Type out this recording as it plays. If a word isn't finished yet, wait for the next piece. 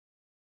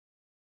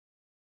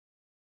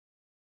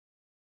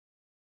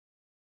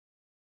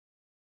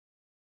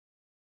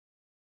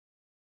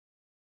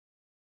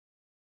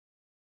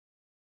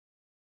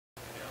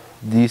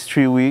These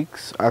 3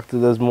 weeks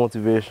acted as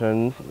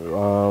motivation,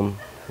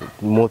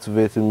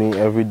 motivated me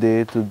every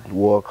day to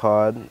work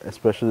hard,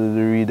 especially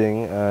the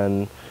reading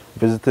and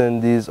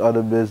visiting these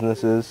other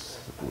businesses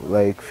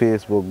like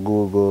Facebook,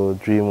 Google,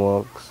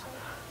 DreamWorks.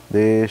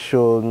 They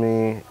showed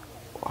me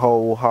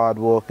how hard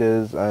work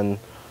is and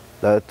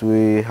that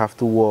we have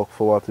to work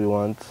for what we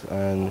want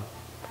and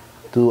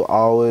to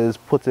always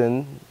put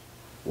in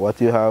what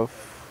you have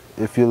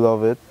if you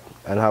love it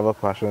and have a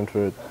passion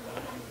for it,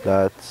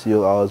 that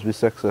you'll always be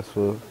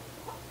successful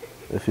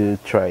if you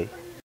try.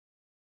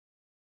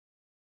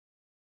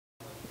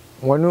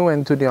 When we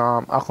went to the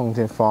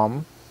accounting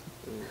firm,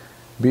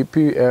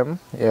 BPM,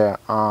 yeah,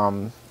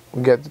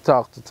 we get to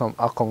talk to some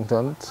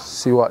accountants,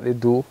 see what they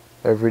do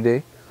every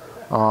day.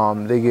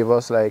 They gave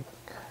us like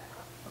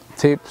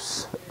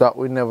tips that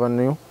we never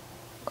knew.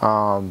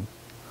 I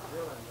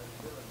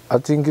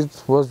think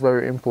it was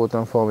very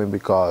important for me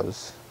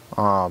because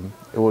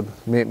it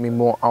would make me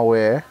more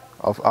aware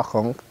of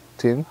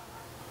accounting,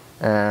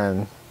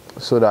 and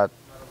so that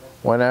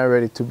when I'm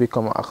ready to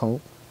become an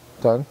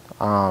accountant,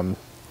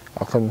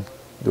 I can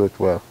do it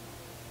well.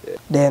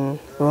 Then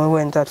when we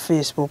went at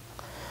Facebook,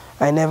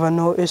 I never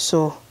noticed,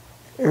 so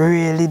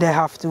really they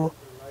have to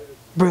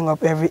bring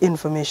up every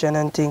information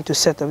and thing to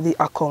set up the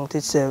account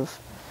itself.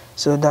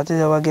 So that is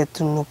how I get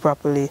to know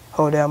properly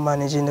how they are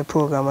managing the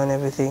program and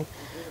everything.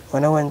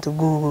 When I went to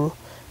Google,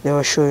 they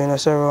were showing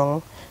us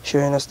around,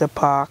 showing us the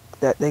park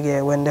that they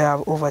get. When they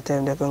have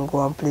overtime, they can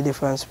go and play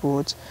different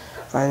sports.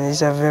 And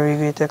it's a very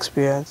great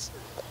experience.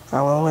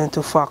 And when we went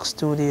to Fox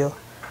Studio,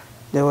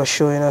 they were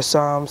showing us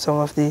some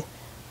of the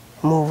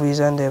movies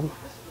and them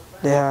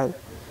they had,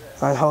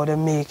 and how they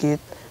make it,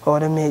 how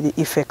they make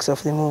the effects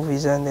of the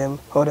movies and them,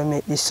 how they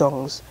make the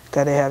songs,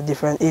 because they have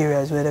different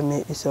areas where they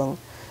make the song.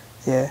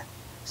 Yeah,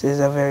 so it's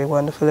a very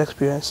wonderful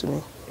experience to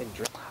me.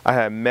 I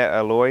had met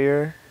a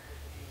lawyer.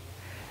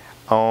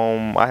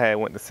 I had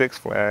went to Six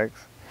Flags,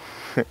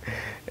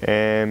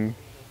 and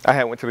I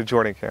had went to the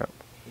Jordan camp.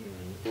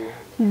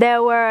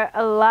 There were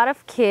a lot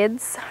of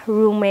kids,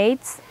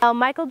 roommates.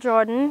 Michael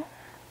Jordan,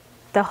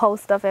 the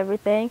host of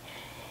everything,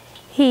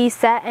 he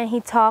sat and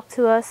he talked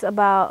to us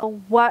about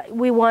what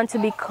we want to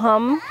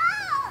become,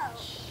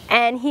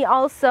 and he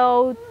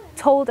also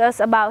told us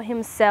about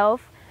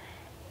himself,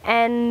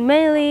 and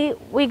mainly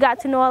we got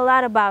to know a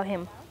lot about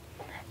him.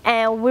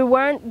 And we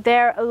weren't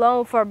there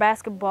alone for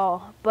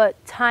basketball,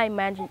 but time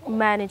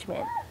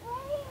management.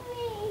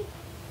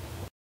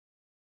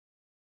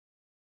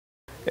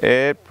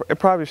 It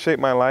probably shaped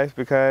my life,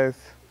 because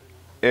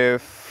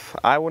if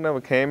I would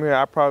never came here,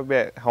 I'd probably be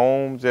at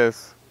home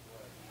just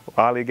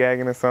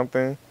lollygagging or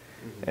something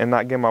and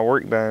not getting my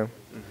work done.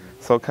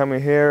 So coming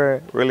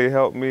here really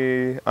helped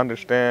me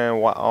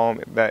understand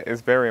that it's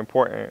very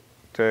important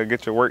to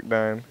get your work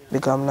done.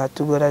 Because I'm not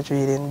too good at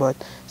reading, but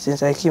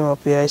since I came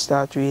up here, I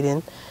start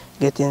reading,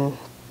 getting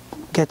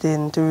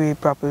to read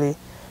properly,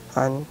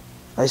 and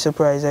I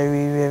surprised I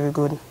read very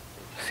good.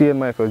 Seeing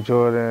Michael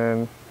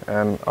Jordan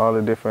and all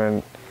the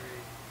different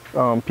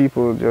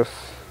people just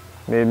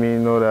made me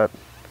know that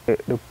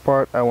the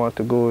part I want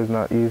to go is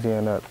not easy,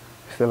 and that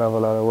I still have a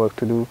lot of work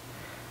to do,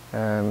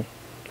 and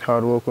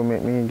hard work will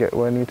make me get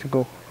where I need to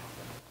go.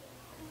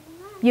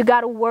 You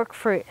got to work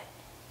for it.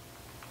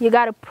 You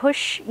got to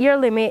push your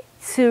limit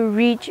to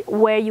reach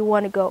where you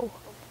want to go.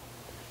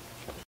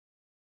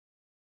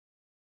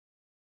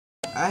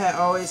 I had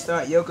always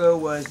thought yoga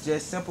was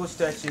just simple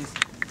stretches,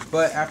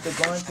 but after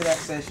going to that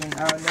session,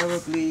 I'll never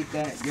believe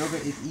that yoga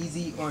is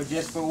easy or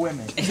just for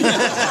women.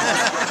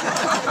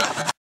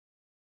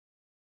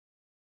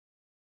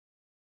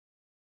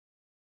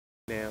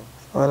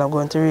 Well, I'm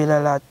going to read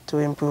a lot to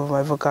improve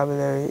my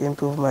vocabulary,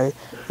 improve my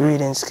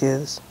reading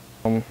skills.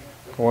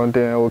 One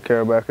thing I will care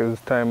about is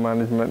time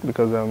management,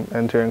 because I'm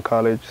entering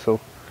college, so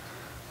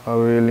I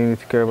really need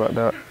to care about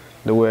that.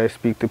 The way I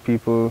speak to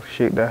people,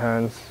 shake their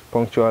hands,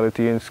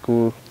 punctuality in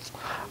school.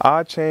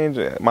 I changed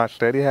my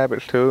study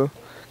habits too,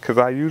 because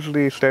I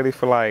usually study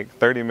for like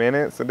 30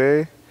 minutes a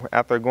day.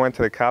 After going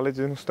to the college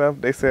and stuff,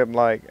 they said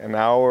like an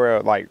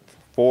hour, like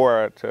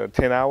 4 to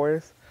 10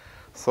 hours.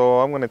 So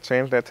I'm going to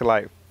change that to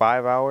like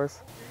 5 hours.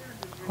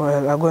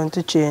 Well, I'm going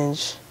to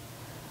change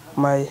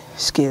my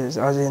skills,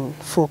 as in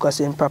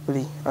focusing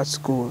properly at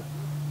school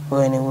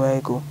or anywhere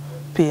I go.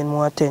 Paying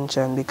more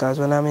attention, because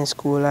when I'm in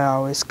school I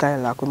always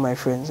skylark with my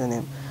friends and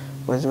them.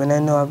 But when I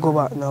know I go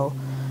back now,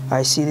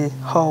 I see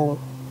how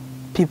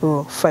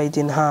people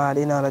fighting hard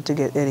in order to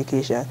get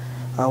education,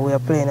 and we are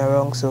playing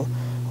around. So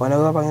when I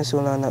go back in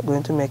school, I'm not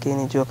going to make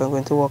any joke. I'm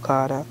going to work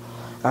harder,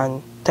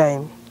 and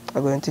I'm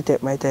going to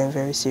take my time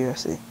very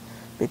seriously,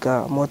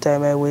 because more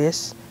time I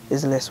waste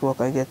is less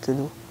work I get to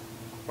do.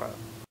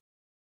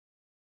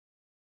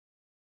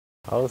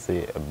 I would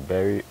say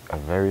a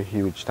very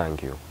huge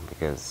thank you,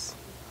 because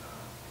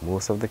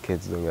most of the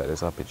kids don't get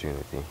this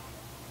opportunity.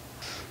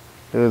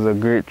 It was a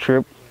great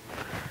trip,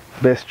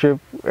 best trip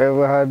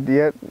ever had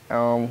yet.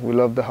 We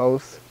love the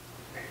house.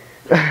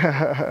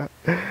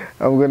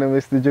 I'm gonna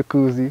miss the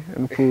jacuzzi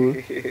and pool.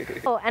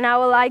 Oh, and I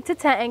would like to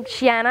thank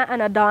Shiana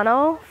and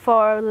Adano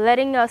for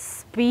letting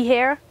us be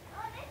here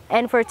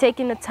and for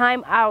taking the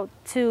time out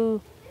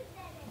to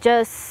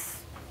just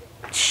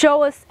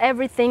show us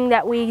everything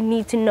that we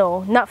need to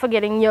know, not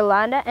forgetting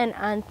Yolanda and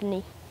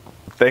Anthony.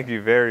 Thank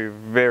you very,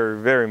 very,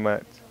 very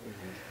much,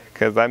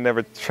 because I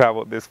never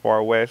traveled this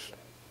far west,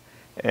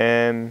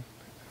 and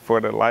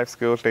for the life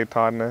skills they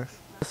taught us.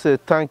 I say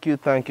thank you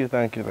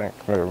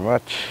very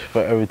much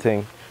for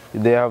everything.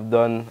 They have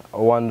done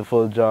a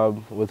wonderful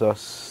job with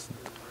us,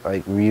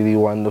 like really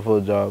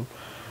wonderful job.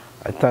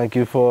 I thank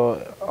you for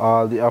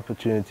all the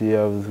opportunity you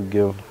have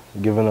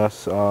given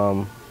us,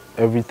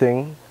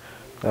 everything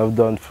they have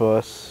done for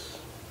us.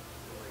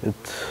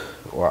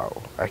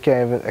 Wow, I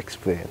can't even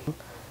explain.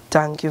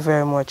 Thank you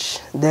very much.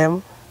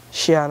 Them,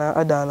 Shiana,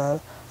 Adana,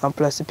 and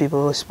plus the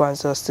people who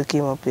sponsor us to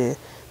come up here,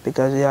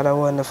 because we had a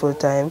wonderful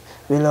time.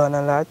 We learned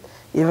a lot.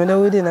 Even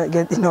though we didn't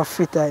get enough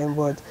free time,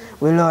 but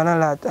we learned a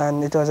lot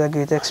and it was a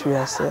great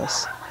experience to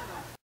us.